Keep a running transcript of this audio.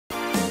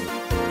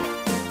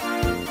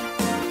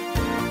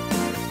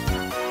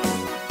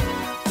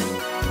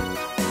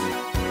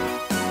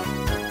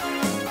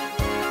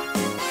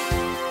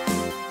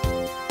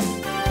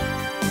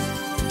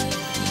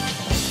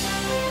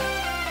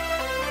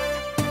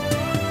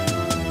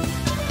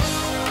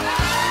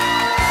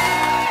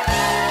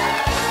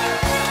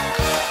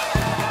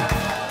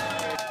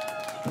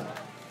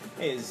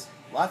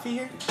Lotfi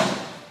here?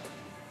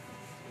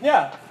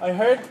 Yeah, I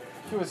heard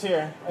he was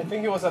here. I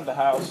think he was at the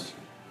house.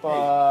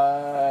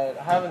 But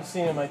I haven't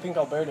seen him. I think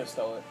Alberto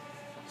stole it.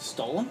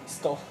 Stole him?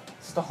 Stole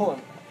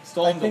him.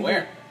 Stole him to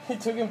where? He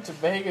took him to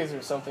Vegas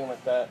or something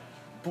like that.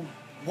 But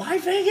why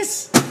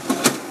Vegas?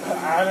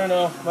 I don't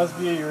know. Must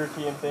be a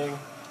European thing.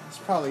 It's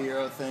probably a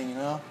Euro thing, you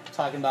know?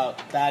 Talking about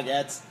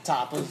baguettes,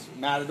 tapas,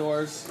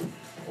 matadors.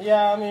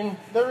 Yeah, I mean,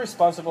 they're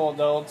responsible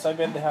adults. I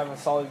bet they have a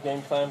solid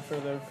game plan for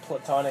their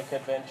platonic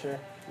adventure.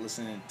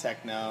 Listening to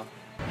techno.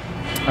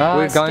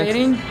 We're going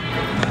skating?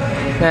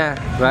 Yeah,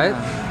 right?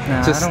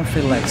 No, I don't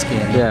feel like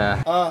skating.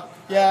 Yeah.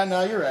 Yeah,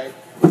 no, you're right.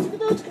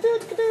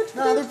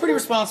 No, they're pretty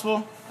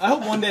responsible. I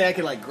hope one day I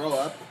could, like, grow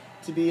up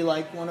to be,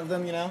 like, one of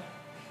them, you know?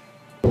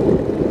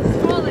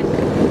 Foolish!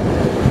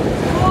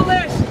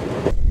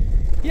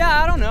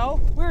 Yeah, I don't know.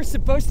 We're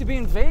supposed to be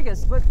in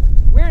Vegas, but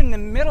we're in the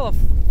middle of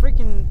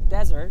freaking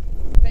desert.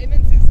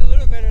 Pavement seems a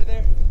little better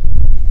there.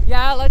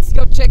 Yeah, let's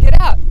go check it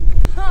out.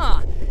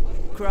 Huh.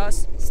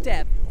 Cross,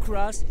 step,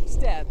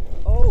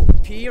 oh,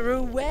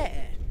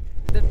 pirouette.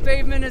 The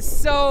pavement is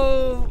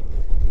so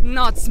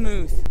not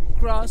smooth.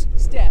 Cross,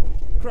 step,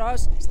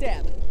 pirouette.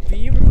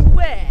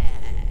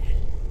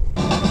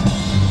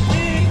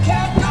 We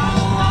can go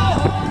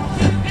on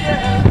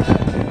together.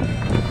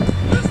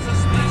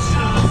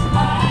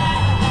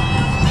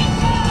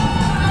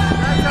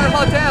 That's our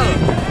hotel.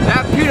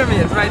 That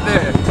pyramid is right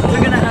there.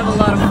 We're gonna have a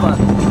lot of fun.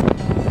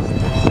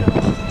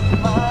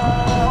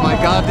 Oh my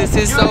god, this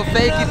is so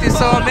fake, it is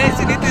so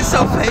amazing, it is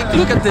so fake.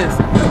 Look at this.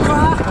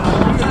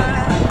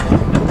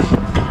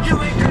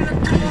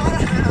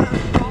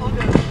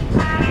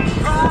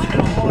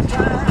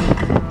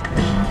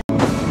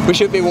 We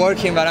should be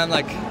working, but I'm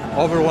like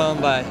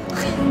overwhelmed by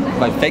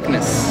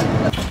fakeness.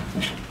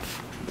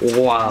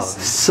 Wow,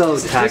 so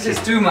tacky. This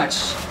is too much.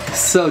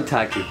 So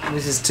tacky.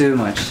 This is too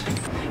much.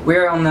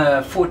 We're on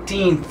the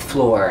 14th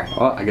floor.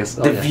 Oh, I guess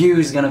the view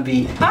is gonna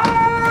be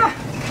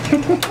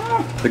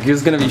the view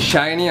is gonna be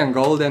shiny and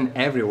golden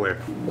everywhere.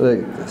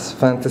 Look, this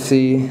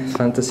fantasy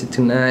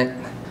tonight.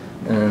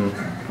 And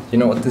you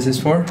know what this is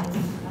for?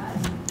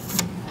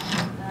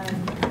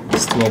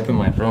 Just to open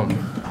my room.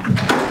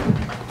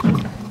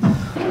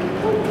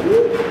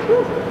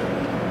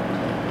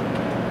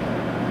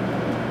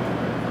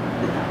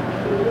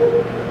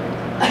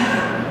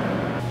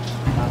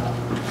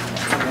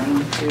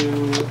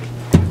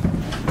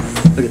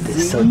 Look at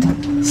this,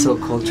 so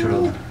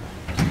cultural.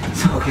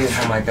 Okay,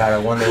 oh my god, I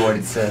wonder what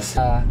it says.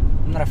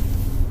 I'm not a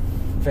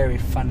very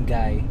fun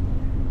guy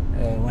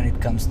when it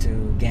comes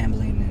to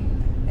gambling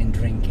and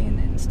drinking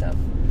and stuff.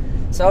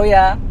 So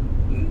yeah,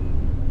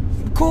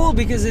 cool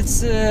because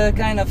it's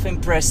kind of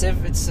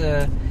impressive. It's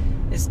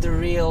the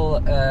real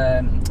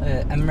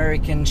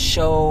American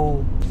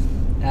show.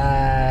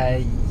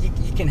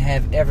 You can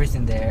have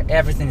everything there.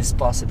 Everything is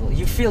possible.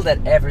 You feel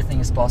that everything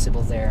is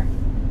possible there,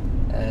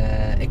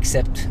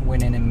 except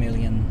winning $1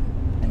 million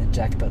in a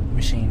jackpot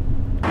machine.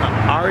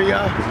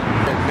 Aria,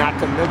 not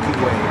the Milky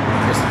Way,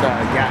 just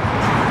got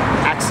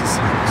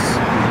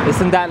accessories.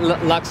 Isn't that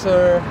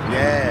Luxor?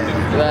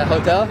 Yeah. The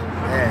hotel?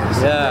 Yeah,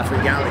 it's Yeah. a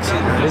different galaxy.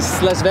 Man.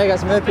 It's Las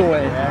Vegas Milky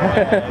Way.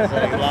 Yeah, it's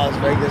like Las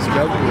Vegas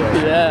Milky Way.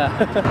 Yeah.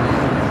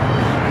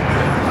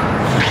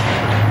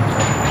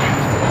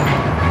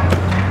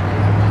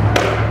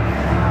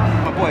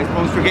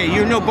 Bones Brigade.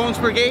 You know Bones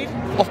Brigade?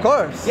 Of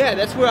course. Yeah,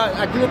 that's where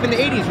I grew up in the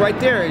 80s, right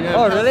there. In,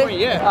 Oh, California.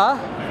 really? Yeah.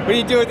 What do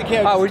you do with the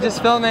camera? Oh, we're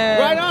just filming.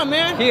 Right on,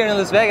 man. Here in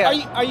Las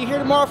Vegas. Are you here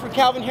tomorrow for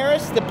Calvin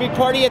Harris, the big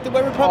party at the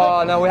Web Republic?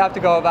 Oh, no, we have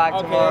to go back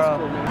Okay, tomorrow. that's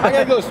cool, man. I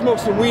gotta go smoke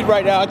some weed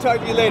right now. I'll talk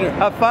to you later.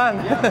 Have fun.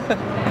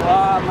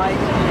 Mike.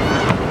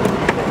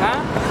 Huh?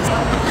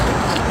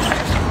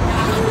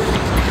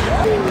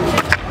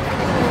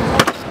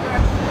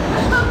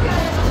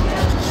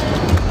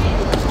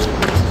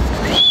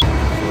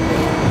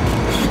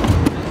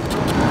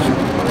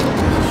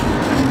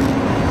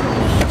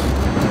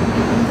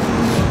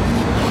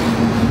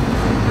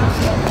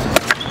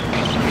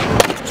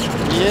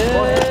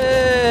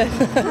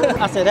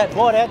 I said, that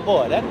boy,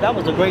 that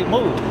was a great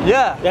move.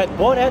 Yeah. That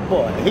boy.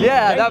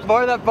 Yeah, that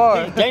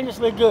boy. He's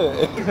dangerously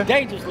good.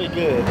 Dangerously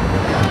good.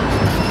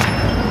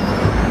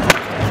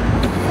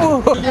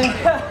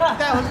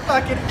 That was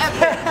fucking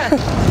epic.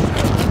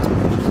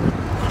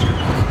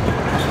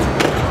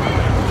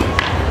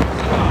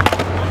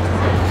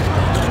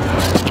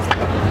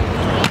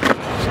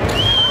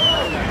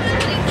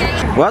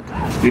 What?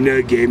 You know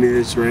who gave me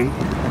this ring?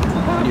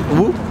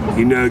 Who?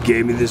 You know who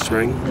gave me this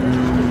ring?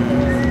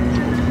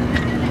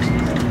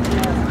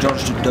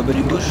 George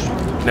W. Bush.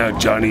 No,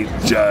 Johnny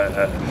Depp.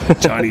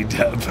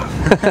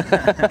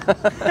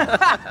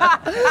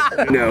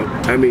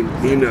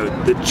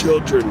 The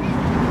children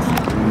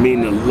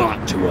mean a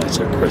lot to us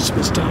at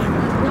Christmas time.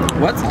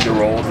 What? There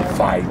are all the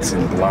fights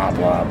and blah,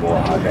 blah,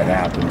 blah that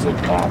happens with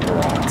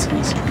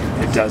paparazzis.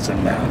 It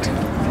doesn't matter.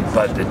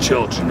 But the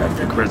children at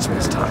the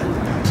Christmas time.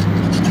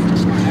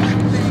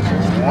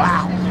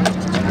 Wow.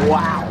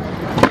 Wow.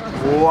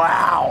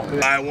 Wow.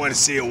 I want to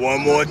see it one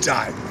more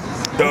time.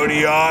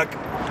 Tony Hawk,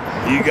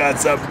 You got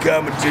something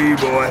coming to you,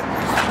 boy.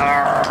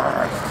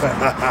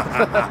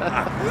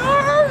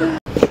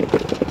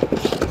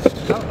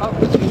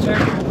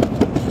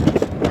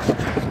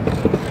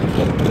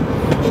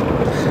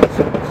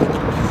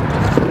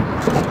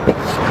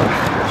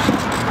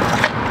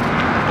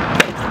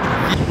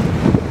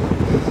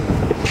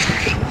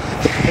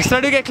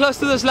 Start to get close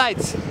to those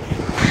lights,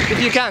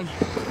 if you can.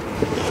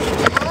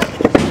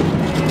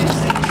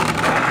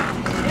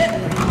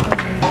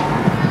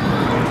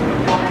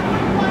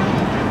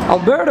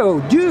 Alberto,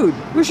 dude,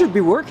 we should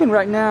be working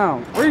right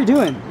now. What are you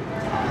doing?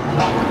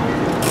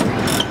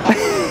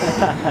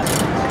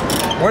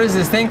 What is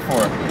this thing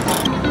for?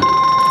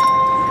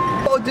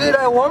 Oh dude,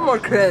 I want more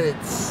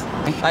credits.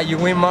 You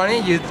win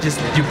money, you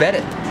bet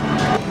it.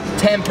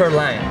 10 per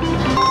line.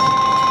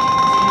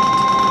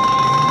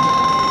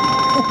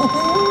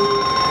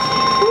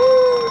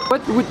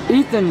 What would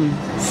Ethan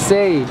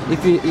say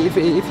if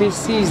he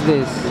sees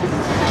this?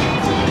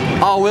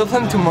 Oh, we'll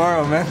film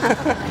tomorrow, man.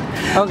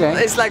 Okay.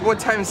 It's like, what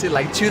time is it?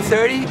 Like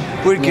 2:30?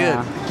 We're good.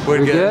 Yeah.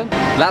 We're good.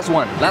 Last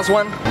one.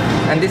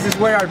 And this is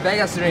where our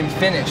Vegas dream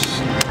finished.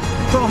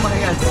 Oh my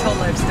god, so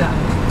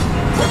lifestyle.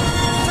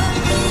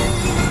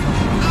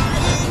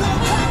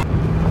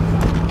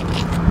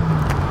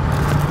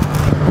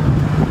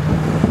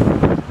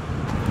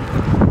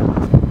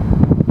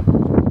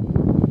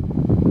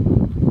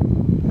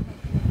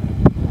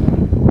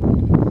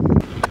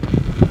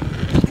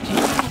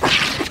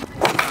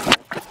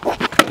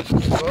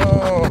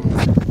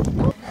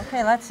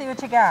 Okay, let's see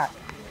what you got.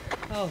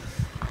 Oh.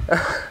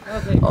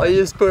 Okay. Oh, you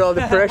just put all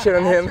the pressure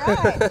on him.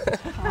 That's right.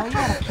 Oh, you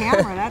got a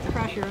camera. That's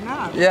pressure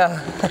enough. Yeah.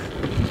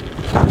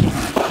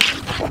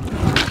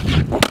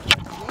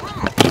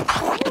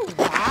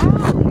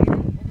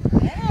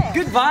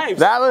 Good vibes.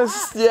 That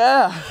was,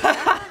 yeah.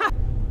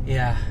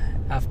 Yeah,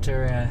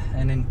 after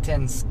an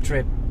intense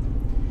trip,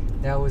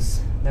 that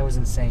was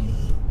insane.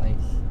 Like,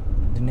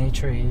 the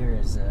nature here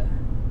is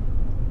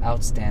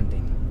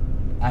outstanding.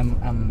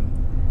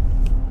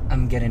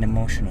 I'm getting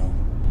emotional.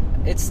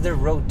 It's the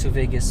road to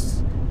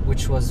Vegas,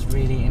 which was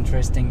really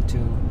interesting to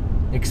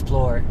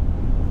explore.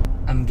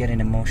 I'm getting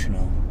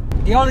emotional.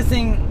 The only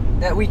thing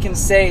that we can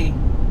say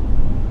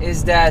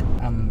is that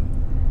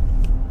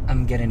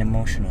I'm getting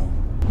emotional.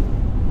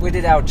 We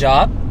did our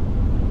job,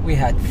 we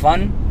had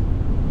fun,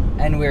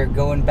 and we're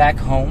going back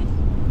home,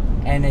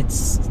 and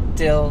it's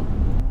still,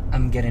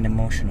 I'm getting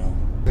emotional.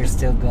 We're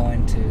still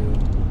going to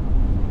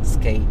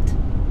skate,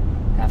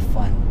 have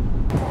fun.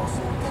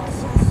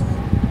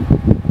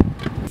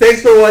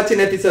 Thanks for watching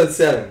episode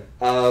 7.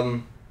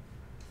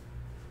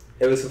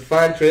 It was a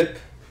fun trip.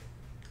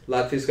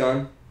 Lotfi's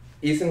gone.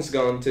 Ethan's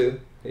gone too.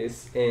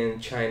 He's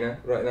in China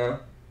right now,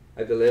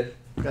 I believe.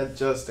 Got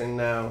Justin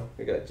now.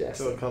 We got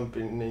Justin. To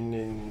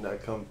accompanying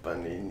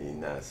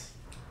us.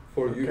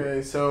 For you.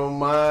 Okay, so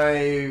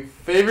my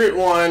favorite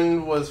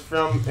one was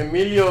from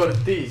Emilio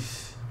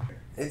Ortiz.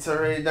 It's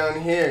already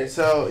down here.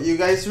 So you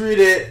guys read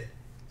it,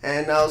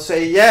 and I'll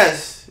say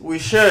yes, we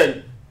should.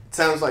 It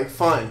sounds like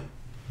fun.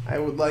 I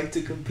would like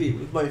to compete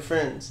with my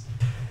friends.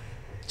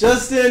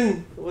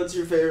 Justin, what's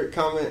your favorite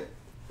comment?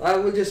 I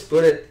would just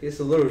put it.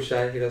 He's a little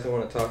shy. He doesn't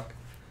want to talk.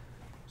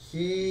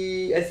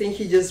 I think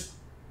he just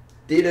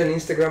did an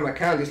Instagram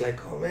account. He's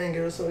like, oh man,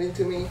 girls are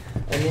into me.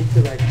 I need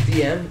to like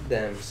DM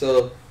them.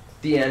 So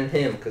DM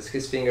him because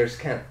his fingers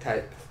can't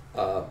type.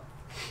 But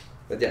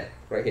yeah,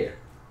 right here.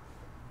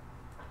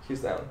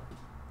 He's down.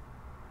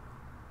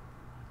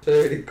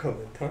 Favorite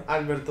comment, huh?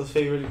 Alberto's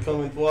favorite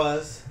comment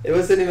was? It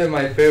wasn't even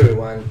my favorite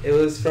one. It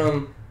was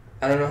from,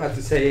 I don't know how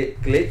to say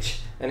it, Glitch.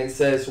 And it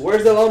says,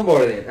 where's the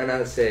longboarding? And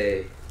I'll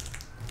say,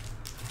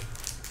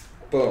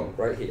 boom,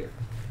 right here.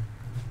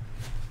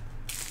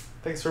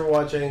 Thanks for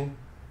watching.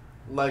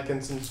 Like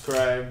and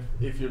subscribe.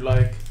 If you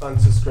like,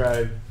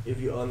 unsubscribe. If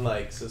you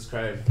unlike,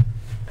 subscribe.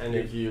 And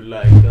if you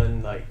like,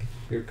 unlike.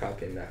 You're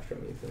copying that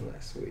from me from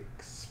last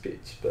week's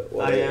speech, but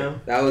I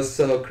am. That was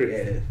so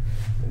creative.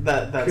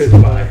 That's Good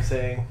what vibe. I'm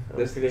saying.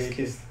 Let's creative.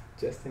 kiss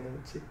Justin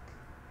on the cheek.